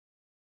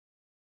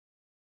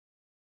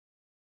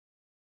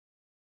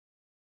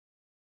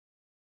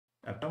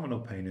Abdominal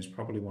pain is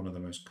probably one of the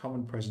most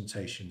common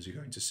presentations you're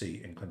going to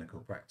see in clinical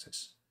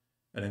practice.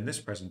 And in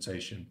this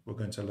presentation, we're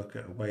going to look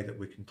at a way that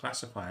we can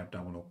classify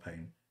abdominal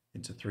pain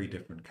into three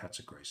different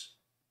categories.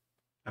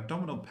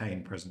 Abdominal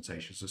pain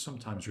presentations are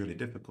sometimes really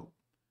difficult,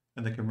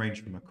 and they can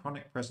range from a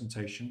chronic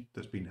presentation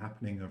that's been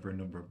happening over a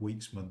number of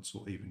weeks, months,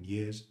 or even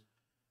years,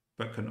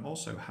 but can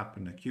also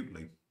happen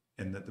acutely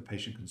in that the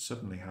patient can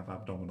suddenly have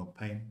abdominal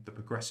pain that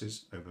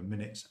progresses over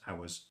minutes,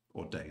 hours,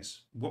 or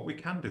days. What we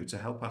can do to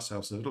help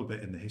ourselves a little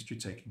bit in the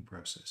history-taking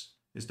process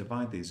is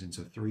divide these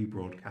into three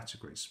broad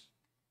categories.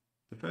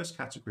 The first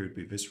category would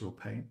be visceral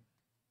pain,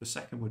 the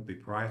second would be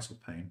parietal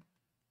pain,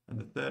 and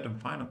the third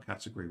and final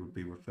category would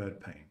be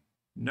referred pain.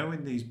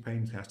 Knowing these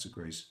pain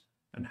categories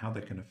and how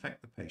they can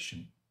affect the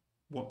patient,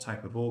 what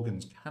type of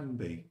organs can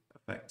be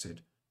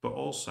affected, but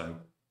also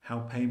how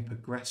pain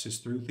progresses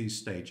through these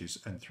stages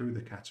and through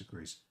the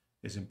categories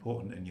is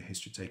important in your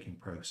history-taking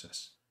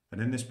process.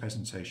 And in this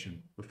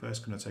presentation, we're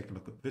first going to take a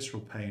look at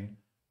visceral pain,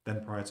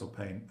 then parietal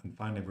pain, and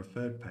finally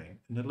referred pain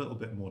in a little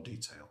bit more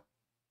detail.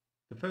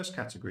 The first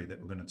category that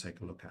we're going to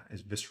take a look at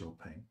is visceral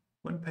pain.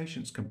 When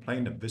patients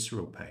complain of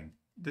visceral pain,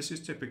 this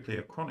is typically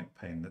a chronic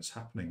pain that's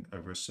happening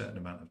over a certain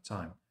amount of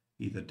time,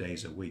 either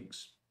days or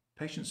weeks.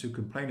 Patients who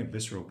complain of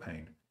visceral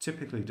pain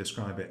typically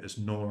describe it as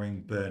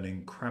gnawing,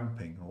 burning,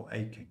 cramping, or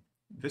aching.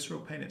 Visceral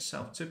pain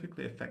itself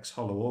typically affects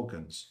hollow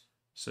organs,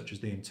 such as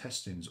the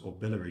intestines or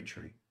biliary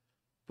tree,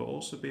 but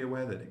also be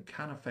aware that it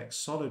can affect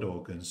solid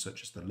organs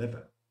such as the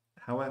liver.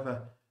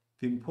 However,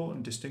 the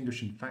important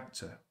distinguishing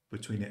factor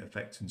between it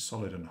affecting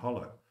solid and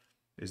hollow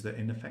is that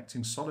in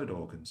affecting solid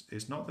organs,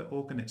 it's not the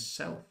organ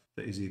itself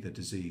that is either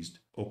diseased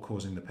or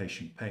causing the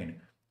patient pain.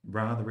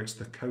 Rather, it's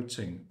the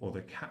coating or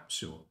the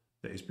capsule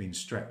that is being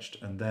stretched,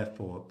 and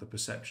therefore the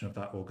perception of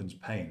that organ's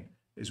pain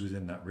is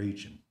within that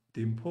region.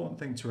 The important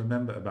thing to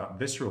remember about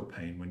visceral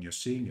pain when you're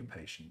seeing your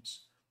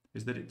patients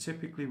is that it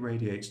typically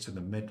radiates to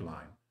the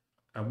midline.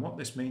 And what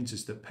this means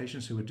is that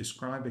patients who are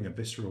describing a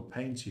visceral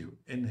pain to you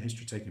in the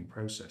history-taking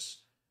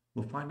process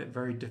will find it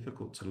very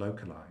difficult to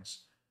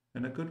localize.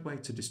 And a good way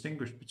to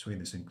distinguish between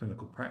this in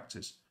clinical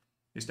practice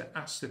is to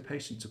ask the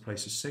patient to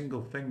place a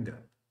single finger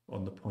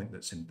on the point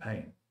that's in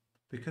pain.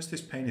 Because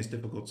this pain is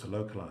difficult to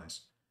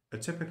localize, a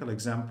typical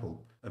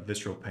example of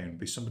visceral pain would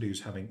be somebody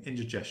who's having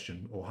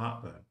indigestion or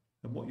heartburn.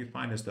 And what you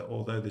find is that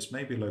although this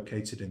may be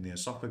located in the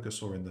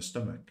esophagus or in the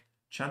stomach,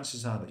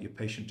 chances are that your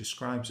patient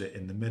describes it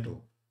in the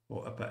middle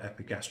or upper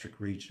epigastric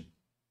region.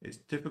 It's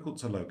difficult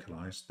to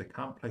localize, they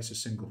can't place a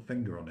single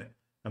finger on it,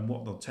 and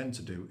what they'll tend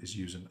to do is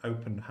use an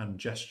open hand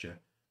gesture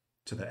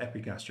to the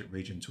epigastric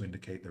region to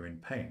indicate they're in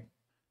pain.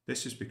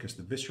 This is because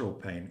the visceral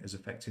pain is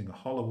affecting a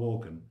hollow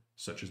organ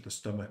such as the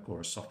stomach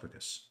or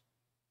esophagus.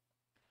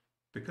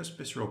 Because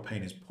visceral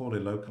pain is poorly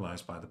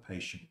localized by the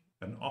patient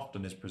and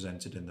often is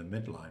presented in the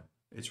midline,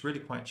 it's really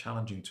quite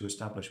challenging to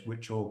establish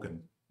which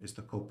organ is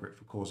the culprit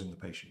for causing the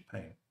patient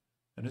pain.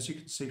 And as you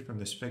can see from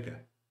this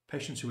figure,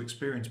 patients who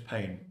experience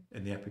pain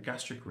in the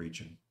epigastric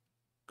region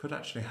could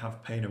actually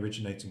have pain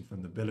originating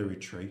from the biliary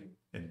tree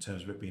in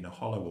terms of it being a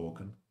hollow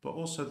organ, but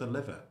also the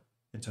liver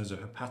in terms of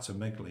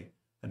hepatomegaly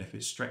and if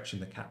it's stretching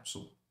the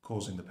capsule,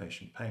 causing the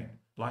patient pain.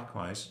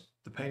 Likewise,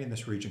 the pain in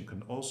this region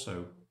can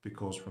also be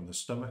caused from the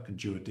stomach and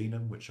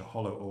duodenum, which are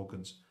hollow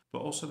organs, but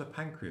also the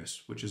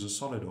pancreas, which is a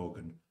solid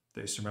organ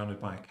that is surrounded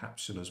by a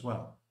capsule as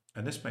well.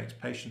 And this makes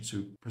patients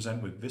who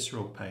present with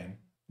visceral pain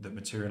that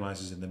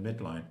materializes in the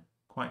midline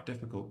quite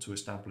difficult to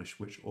establish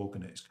which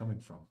organ it is coming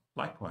from.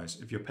 Likewise,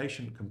 if your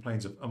patient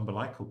complains of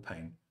umbilical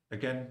pain,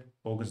 again,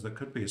 organs that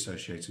could be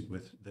associated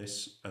with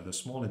this are the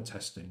small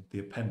intestine, the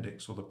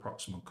appendix, or the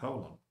proximal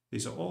colon.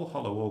 These are all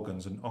hollow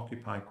organs and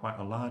occupy quite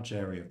a large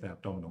area of the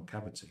abdominal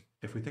cavity.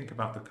 If we think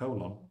about the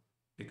colon,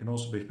 it can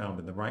also be found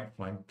in the right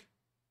flank,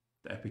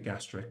 the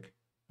epigastric,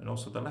 and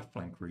also the left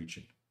flank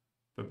region.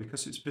 But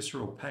because it's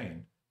visceral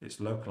pain, it's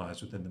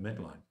localized within the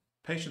midline.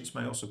 Patients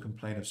may also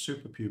complain of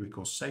suprapubic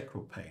or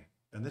sacral pain,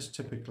 and this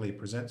typically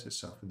presents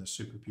itself in the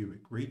suprapubic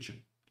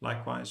region.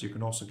 Likewise, you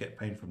can also get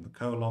pain from the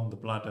colon, the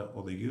bladder,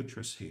 or the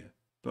uterus here,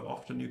 but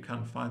often you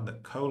can find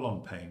that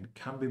colon pain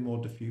can be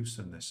more diffuse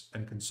than this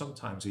and can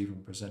sometimes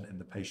even present in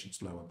the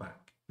patient's lower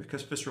back.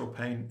 Because visceral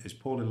pain is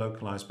poorly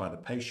localized by the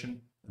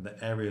patient and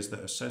the areas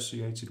that are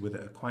associated with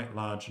it are quite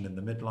large and in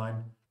the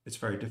midline, it's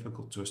very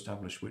difficult to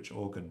establish which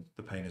organ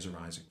the pain is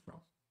arising from.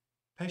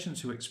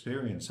 Patients who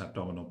experience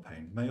abdominal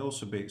pain may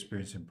also be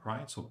experiencing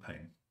parietal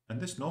pain,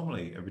 and this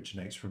normally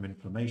originates from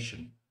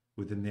inflammation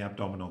within the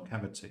abdominal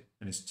cavity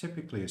and is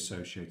typically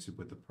associated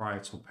with the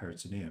parietal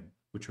peritoneum,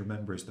 which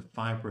remember is the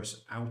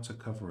fibrous outer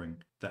covering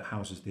that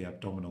houses the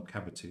abdominal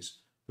cavities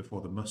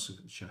before the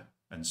musculature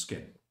and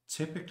skin.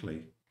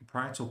 Typically,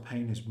 parietal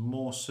pain is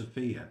more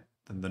severe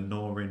than the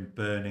gnawing,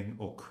 burning,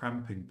 or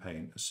cramping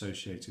pain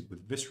associated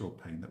with visceral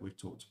pain that we've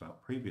talked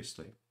about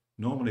previously.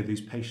 Normally,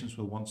 these patients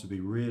will want to be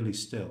really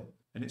still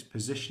in its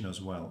position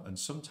as well, and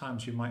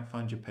sometimes you might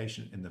find your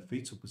patient in the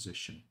fetal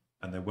position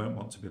and they won't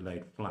want to be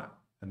laid flat,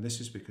 and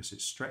this is because it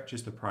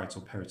stretches the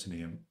parietal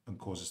peritoneum and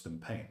causes them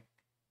pain.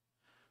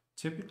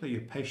 Typically,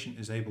 your patient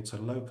is able to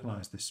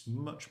localize this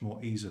much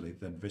more easily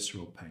than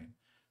visceral pain,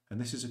 and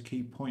this is a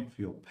key point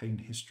for your pain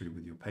history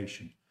with your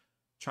patient.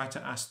 Try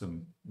to ask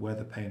them where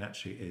the pain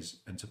actually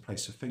is and to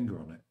place a finger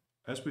on it.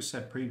 As we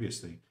said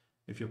previously,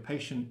 if your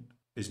patient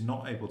is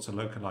not able to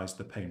localize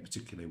the pain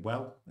particularly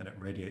well and it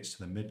radiates to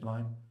the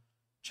midline,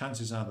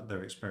 chances are that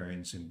they're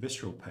experiencing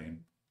visceral pain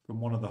from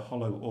one of the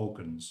hollow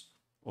organs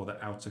or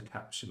the outer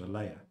capsular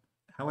layer.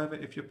 However,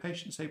 if your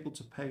patient's able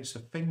to place a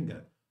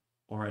finger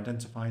or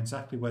identify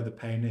exactly where the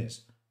pain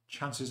is,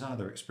 chances are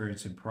they're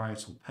experiencing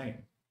parietal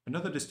pain.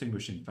 Another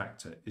distinguishing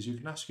factor is you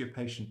can ask your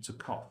patient to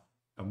cough,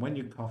 and when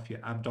you cough, your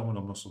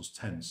abdominal muscles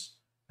tense,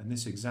 and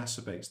this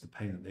exacerbates the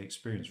pain that they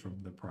experience from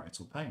the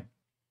parietal pain.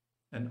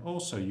 And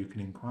also, you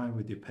can inquire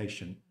with your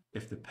patient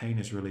if the pain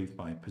is relieved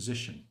by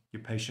position.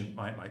 Your patient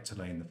might like to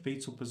lay in the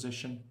fetal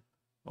position,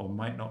 or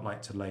might not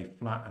like to lay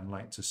flat and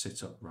like to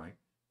sit upright,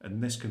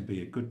 and this can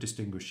be a good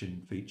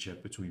distinguishing feature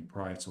between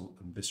parietal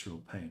and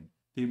visceral pain.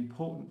 The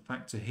important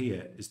factor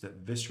here is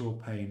that visceral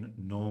pain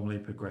normally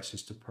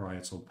progresses to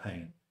parietal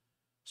pain.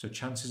 So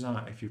chances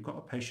are, if you've got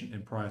a patient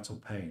in parietal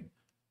pain,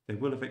 they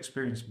will have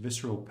experienced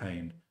visceral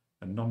pain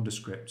and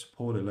nondescript,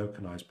 poorly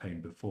localized pain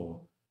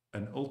before.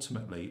 And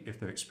ultimately, if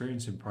they're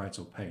experiencing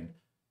parietal pain,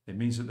 it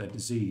means that their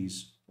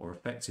disease or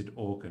affected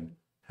organ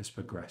has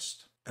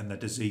progressed and their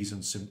disease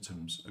and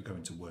symptoms are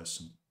going to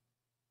worsen.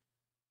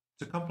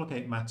 To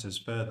complicate matters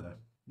further,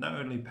 not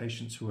only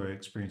patients who are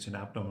experiencing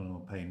abdominal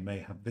pain may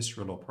have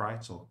visceral or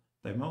parietal,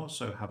 they may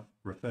also have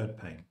referred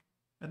pain,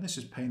 and this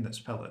is pain that's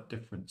felt at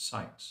different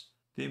sites.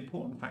 The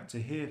important factor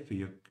here for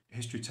your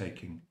history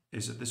taking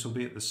is that this will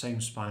be at the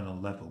same spinal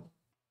level.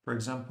 For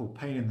example,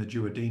 pain in the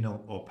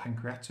duodenal or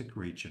pancreatic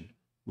region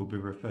will be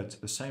referred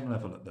to the same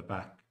level at the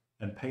back,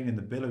 and pain in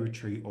the biliary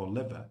tree or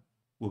liver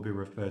will be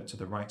referred to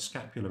the right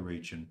scapular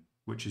region,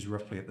 which is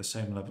roughly at the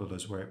same level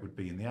as where it would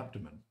be in the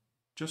abdomen.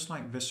 Just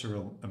like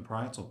visceral and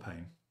parietal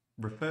pain,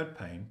 referred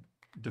pain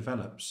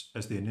develops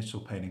as the initial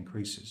pain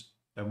increases,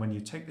 and when you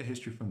take the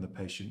history from the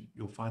patient,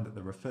 you'll find that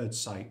the referred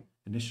site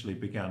initially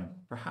began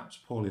perhaps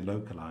poorly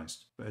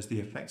localized, but as the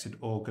affected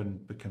organ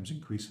becomes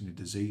increasingly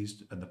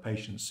diseased and the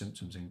patient's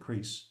symptoms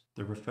increase,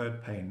 the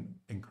referred pain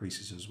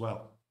increases as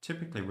well.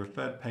 Typically,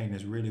 referred pain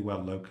is really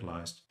well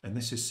localized, and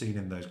this is seen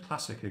in those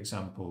classic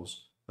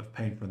examples of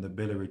pain from the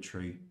biliary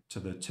tree to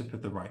the tip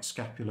of the right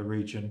scapular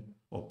region,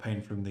 or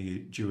pain from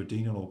the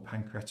duodenal or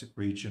pancreatic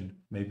region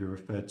may be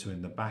referred to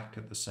in the back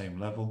at the same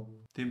level.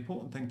 The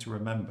important thing to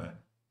remember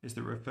is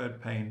that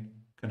referred pain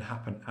can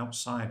happen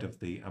outside of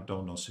the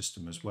abdominal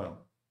system as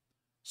well,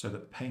 so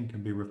that pain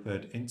can be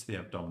referred into the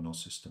abdominal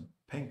system.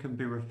 Pain can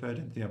be referred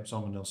into the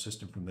abdominal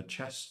system from the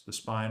chest, the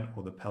spine,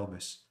 or the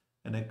pelvis,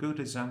 and a good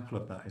example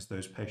of that is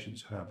those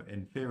patients who have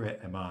inferior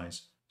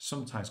MIs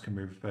sometimes can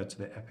be referred to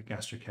the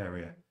epigastric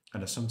area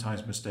and are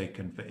sometimes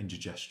mistaken for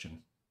indigestion.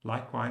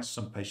 Likewise,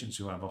 some patients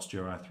who have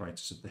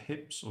osteoarthritis of the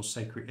hips or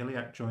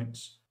sacroiliac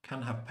joints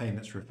can have pain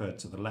that's referred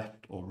to the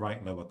left or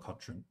right lower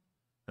quadrant,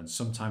 and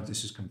sometimes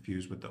this is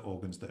confused with the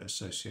organs that are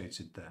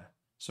associated there.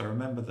 So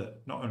remember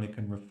that not only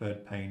can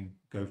referred pain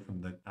go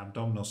from the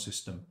abdominal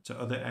system to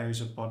other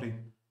areas of body,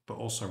 but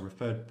also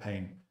referred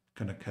pain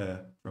can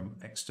occur from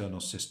external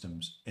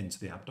systems into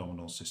the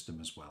abdominal system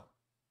as well.